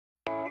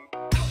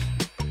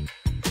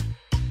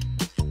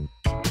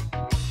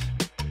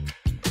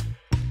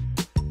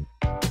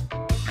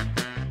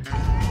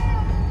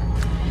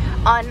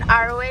On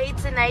our way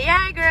to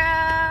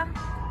Niagara.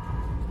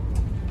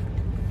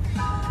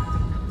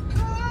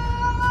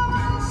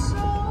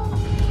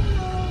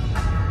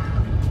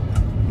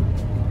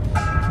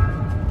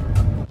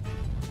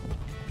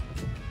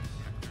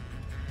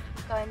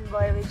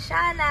 Convoy with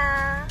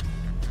Shana.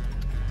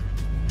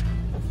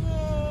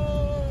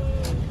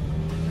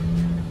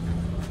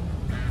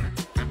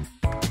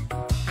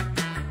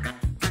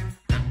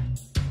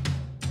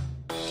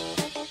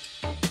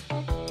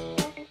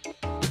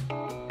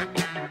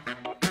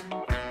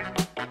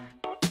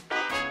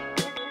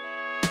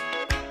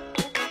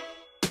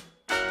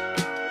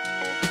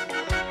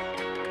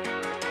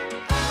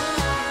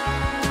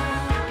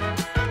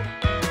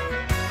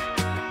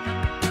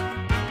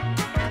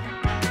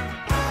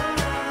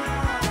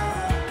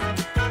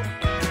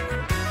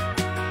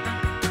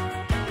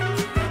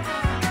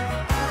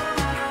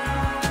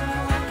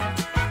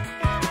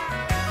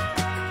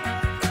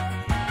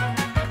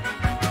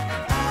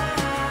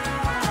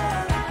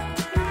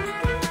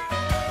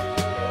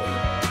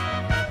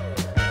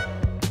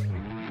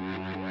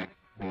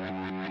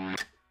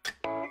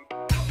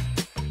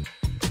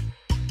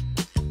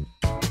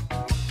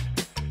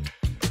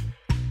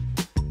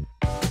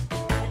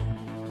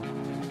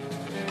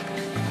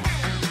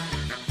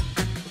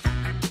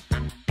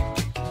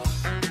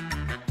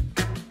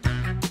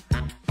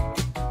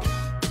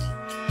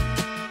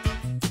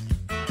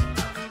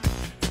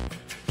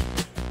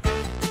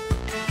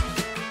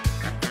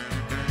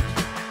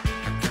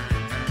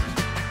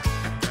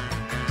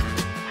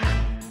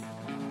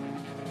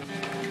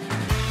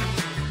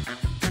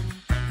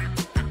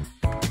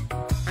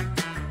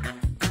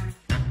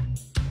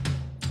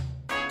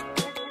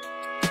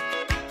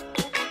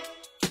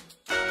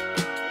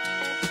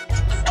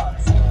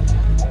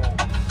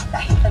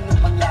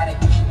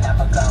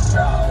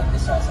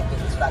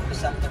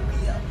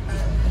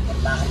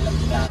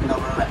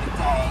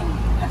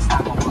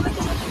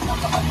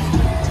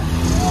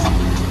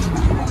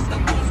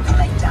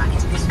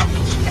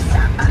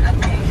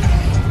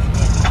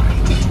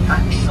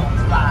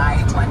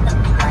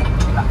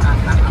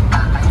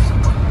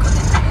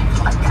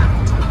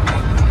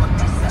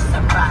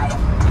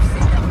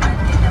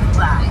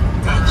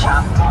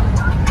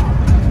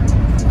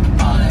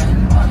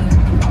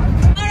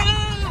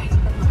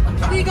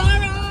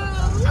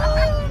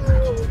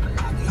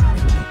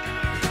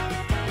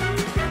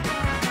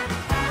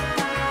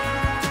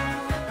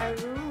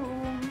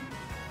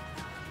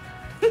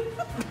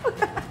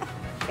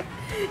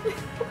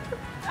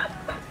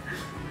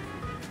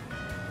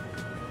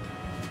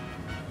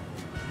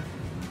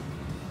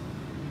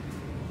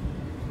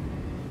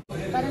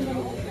 Parang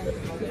ganito.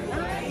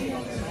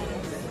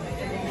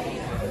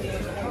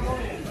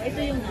 Ito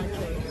yung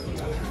nachos.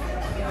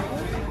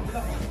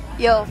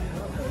 Yo.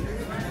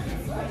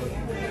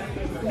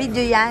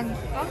 Video yan.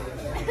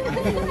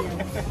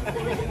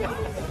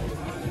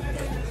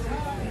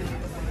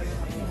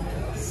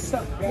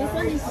 This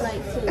one is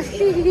like so it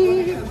comes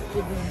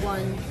with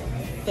one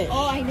fish.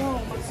 Oh, I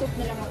know. Mag-soup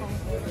na lang ako.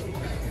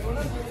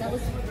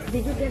 Tapos,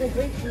 did you get a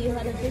drink? You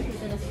had a drink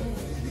instead of soup.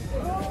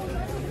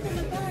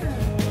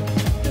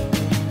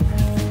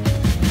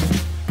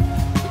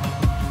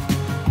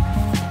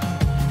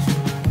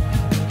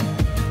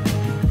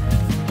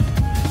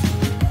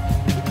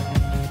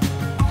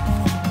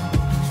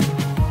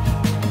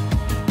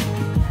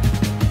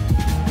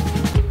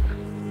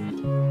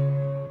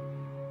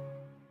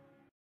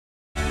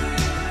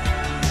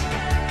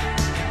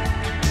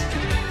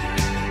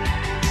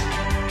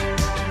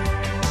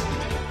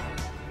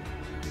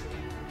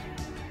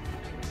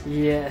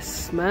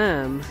 Yes,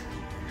 ma'am.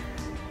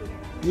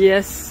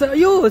 Yes,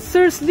 yo,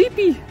 Sir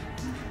Sleepy.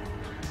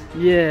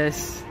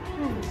 Yes.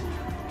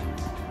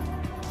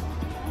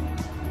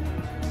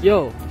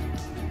 Yo,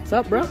 what's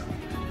up, bro?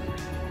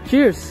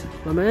 Cheers,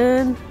 my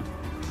man.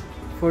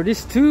 For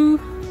this too.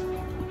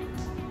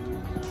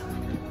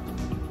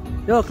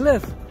 Yo,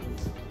 Cliff.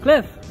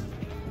 Cliff.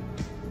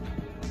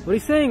 What are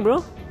you saying,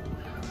 bro?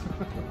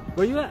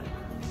 Where you at?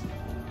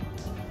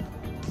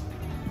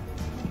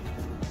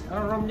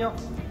 Ano room nyo?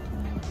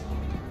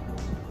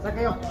 Saan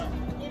kayo?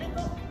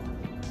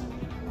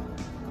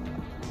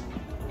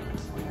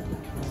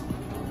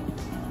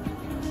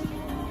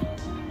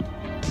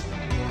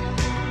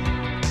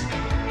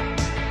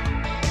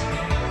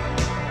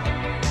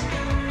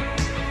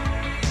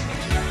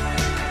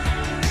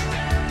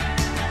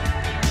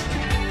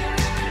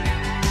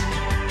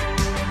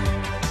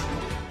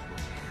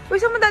 Uy,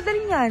 saan mo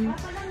dadalhin yan?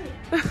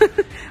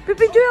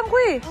 Pipidyoan ko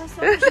eh.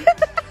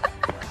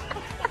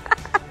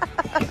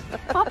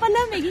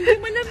 Papalamig, hindi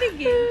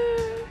malamig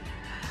eh.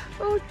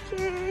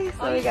 Okay,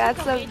 so we got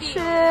some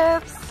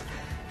chips.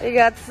 We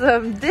got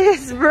some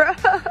this, bro.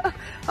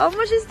 How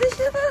much is this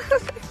shit?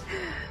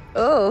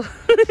 Oh.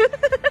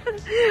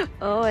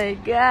 Oh my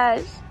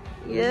gosh.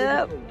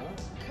 Yep.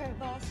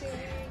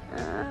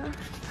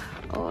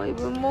 Oh,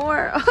 even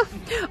more.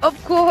 Of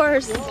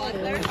course.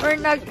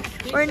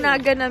 We're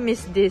not gonna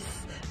miss this.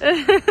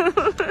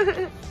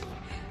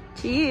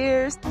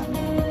 Cheers.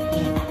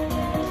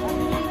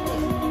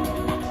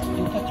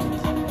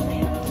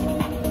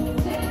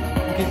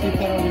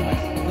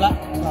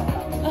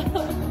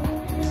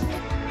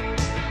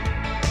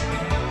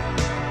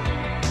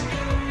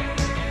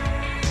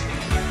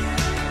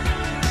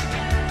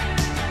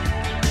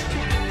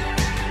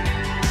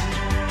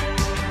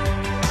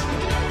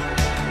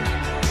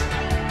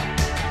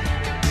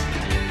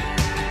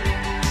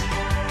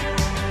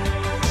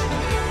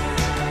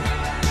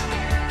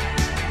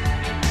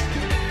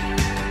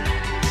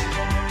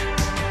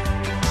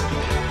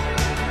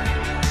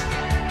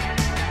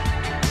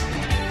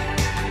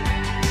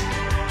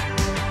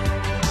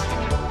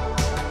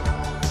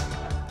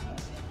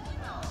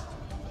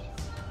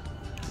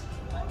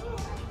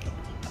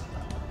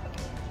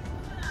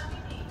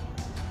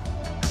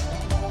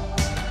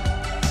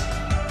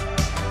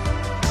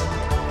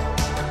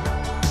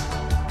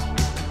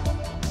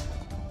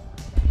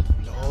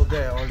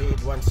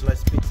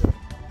 slice pizza.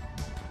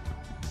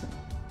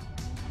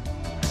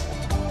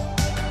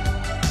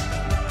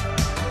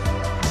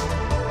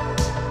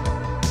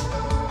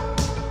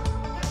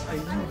 Are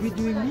you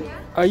videoing me?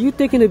 Are you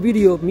taking a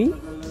video of me?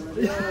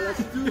 Yeah,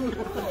 let's do it.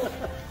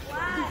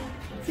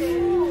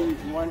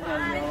 One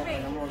hand, y'all,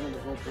 and I'm holding the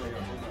GoPro.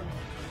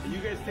 Are you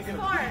guys taking a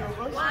video of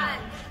us?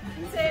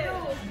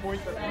 1,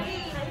 2, 3.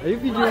 Are you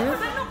videoing us?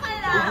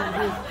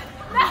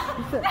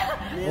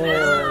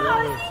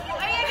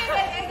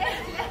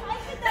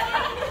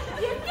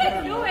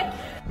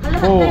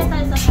 Hala,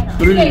 tayo sa harap.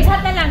 Sige,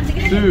 lahat na lang.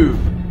 Sige, 2,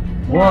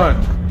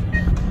 1.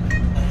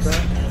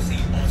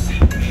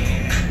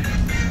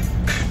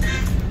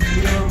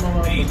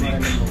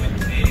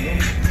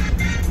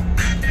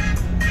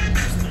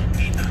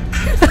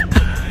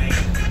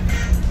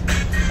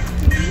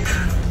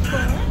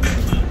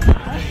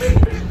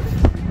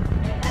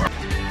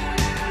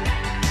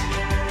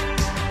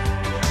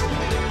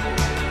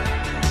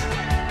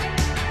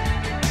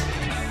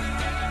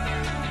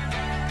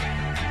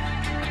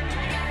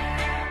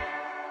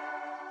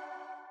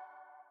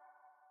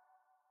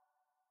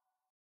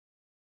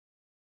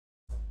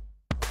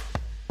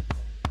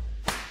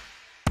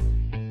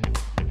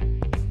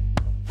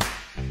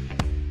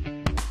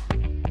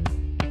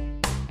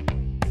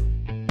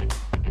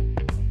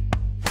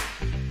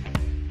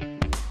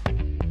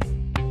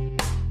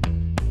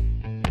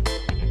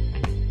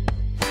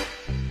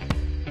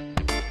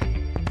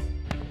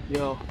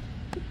 Yo,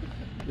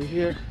 we're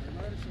here.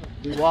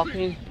 We're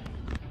walking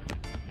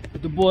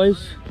with the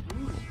boys.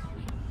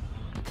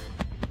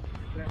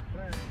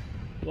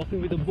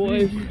 Walking with the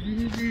boys.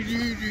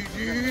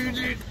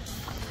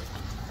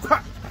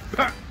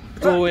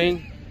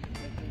 Going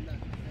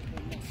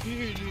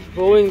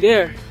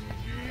there.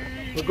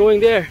 We're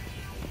going there.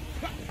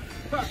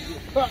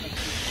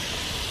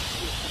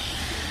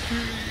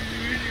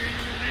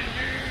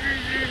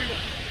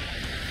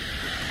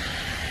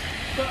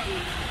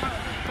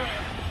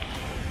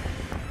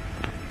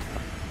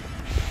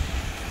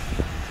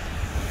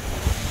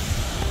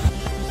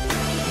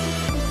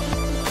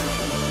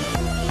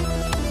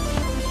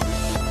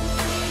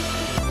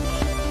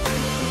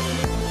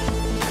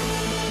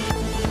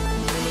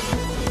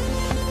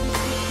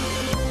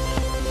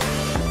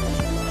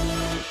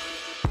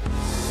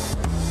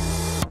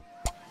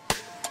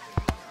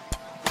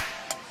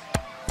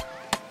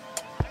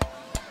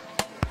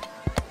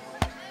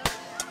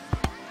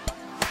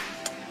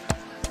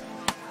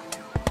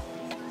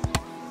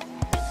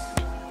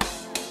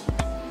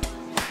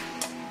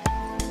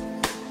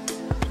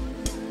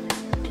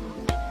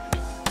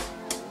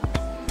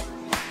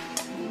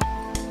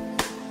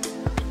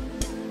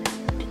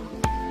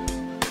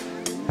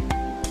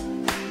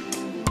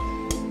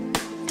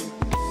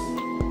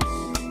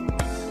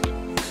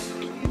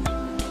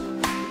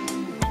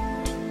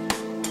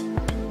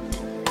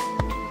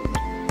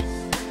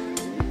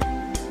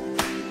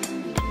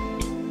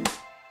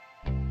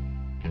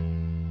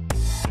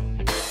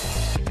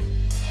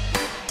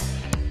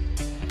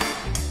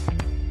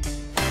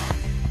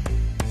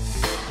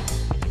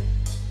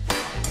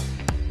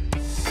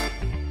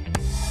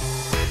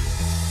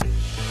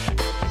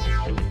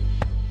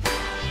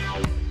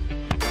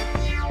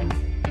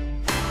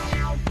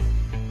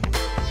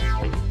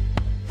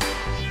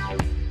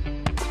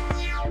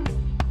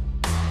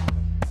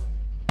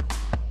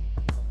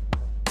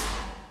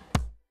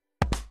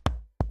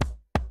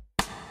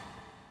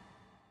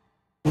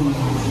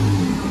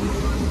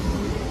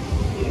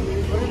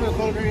 What is the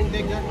colder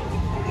intake there?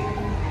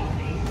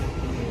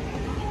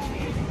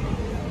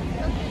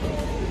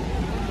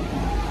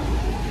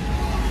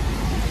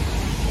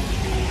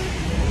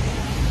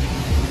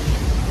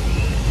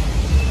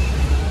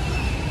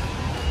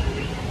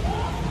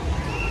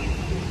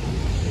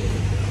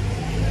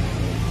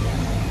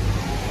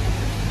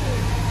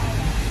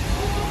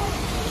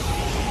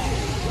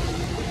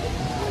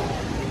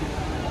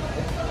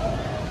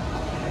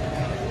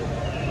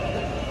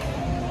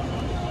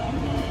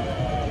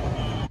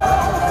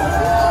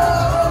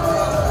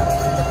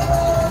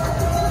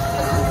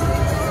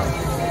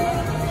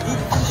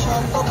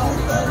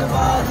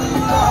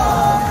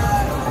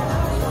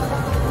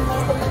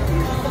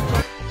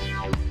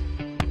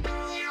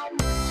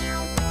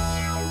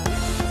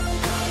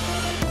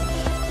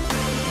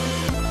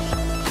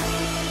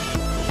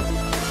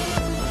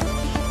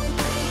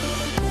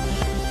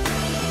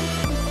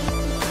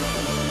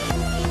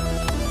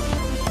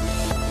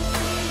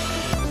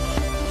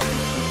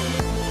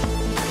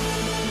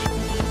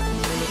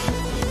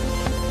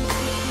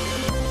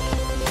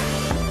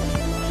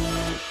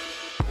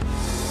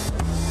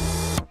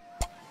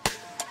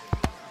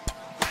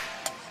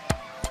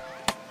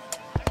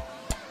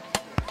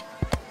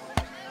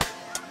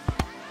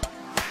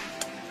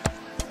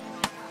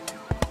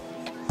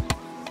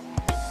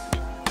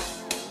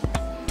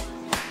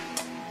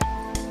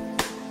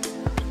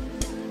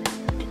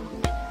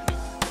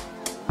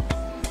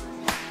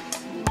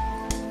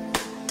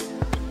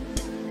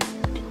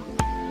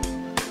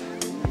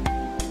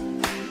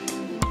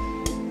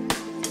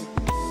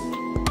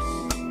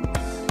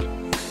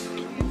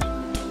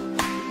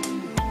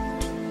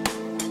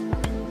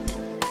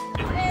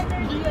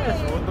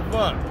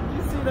 fuck?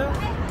 You see that?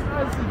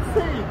 That's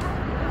insane.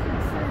 That's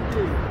insane,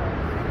 dude.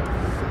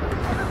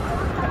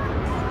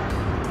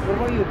 What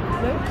about you?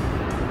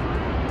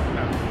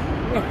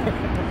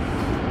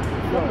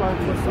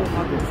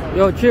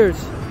 Yo, cheers.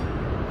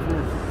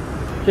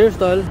 Cheers,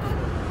 tol.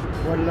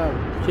 One love.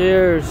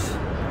 Cheers.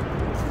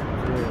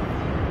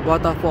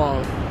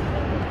 Waterfall.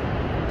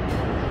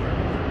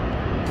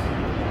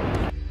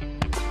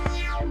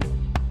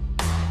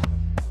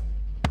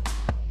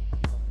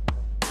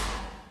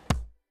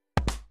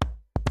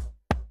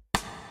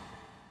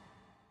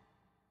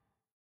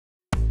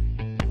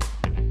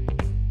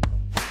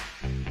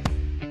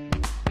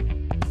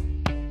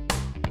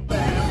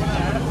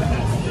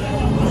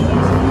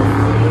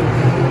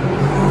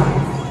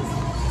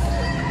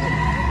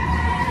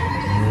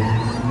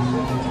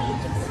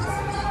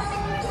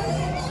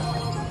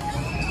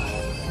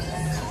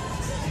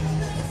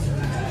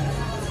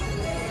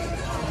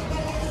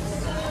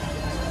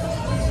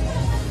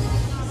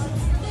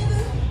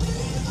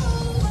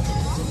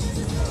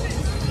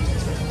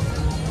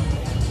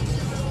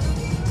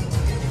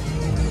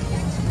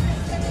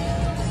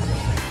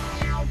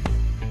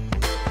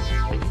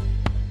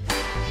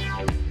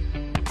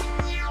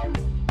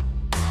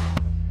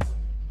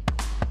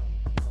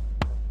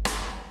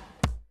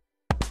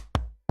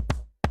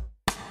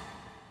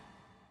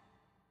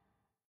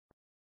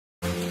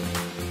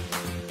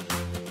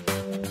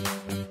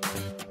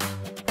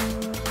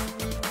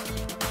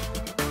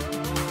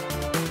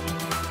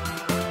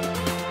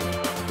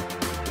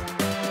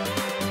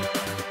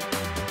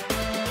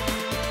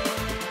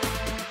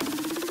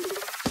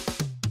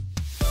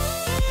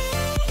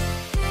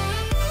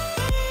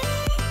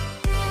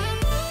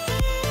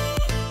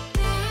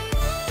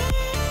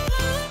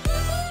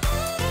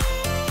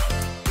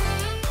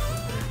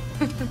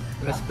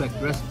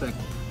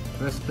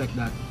 Respect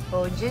that.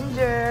 Oh,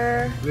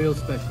 ginger. Real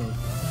special.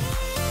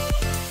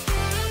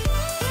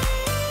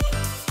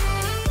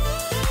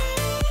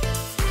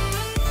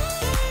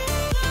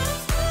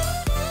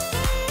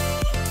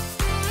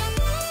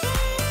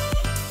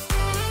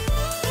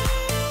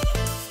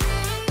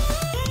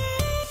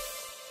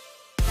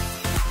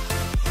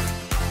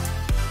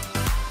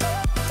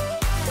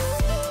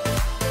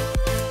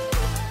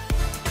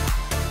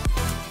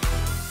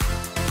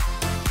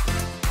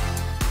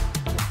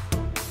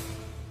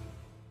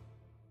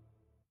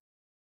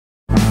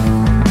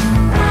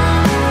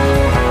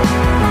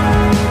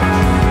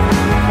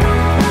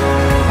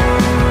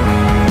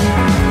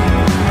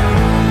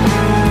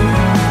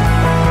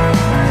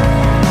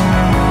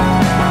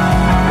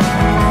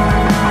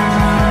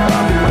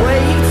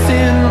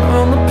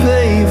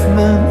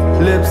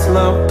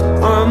 Locked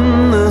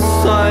on the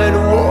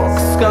sidewalk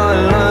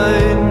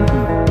skyline.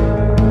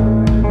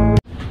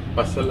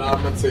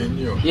 Pasalamat sa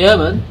inyo. Yeah,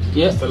 man.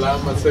 Yeah.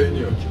 Salamat sa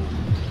inyo.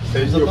 Sa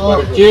inyo,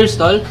 Cheers,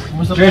 tol.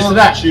 Cheers to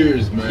that.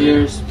 Cheers, man.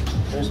 Cheers.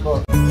 Cheers,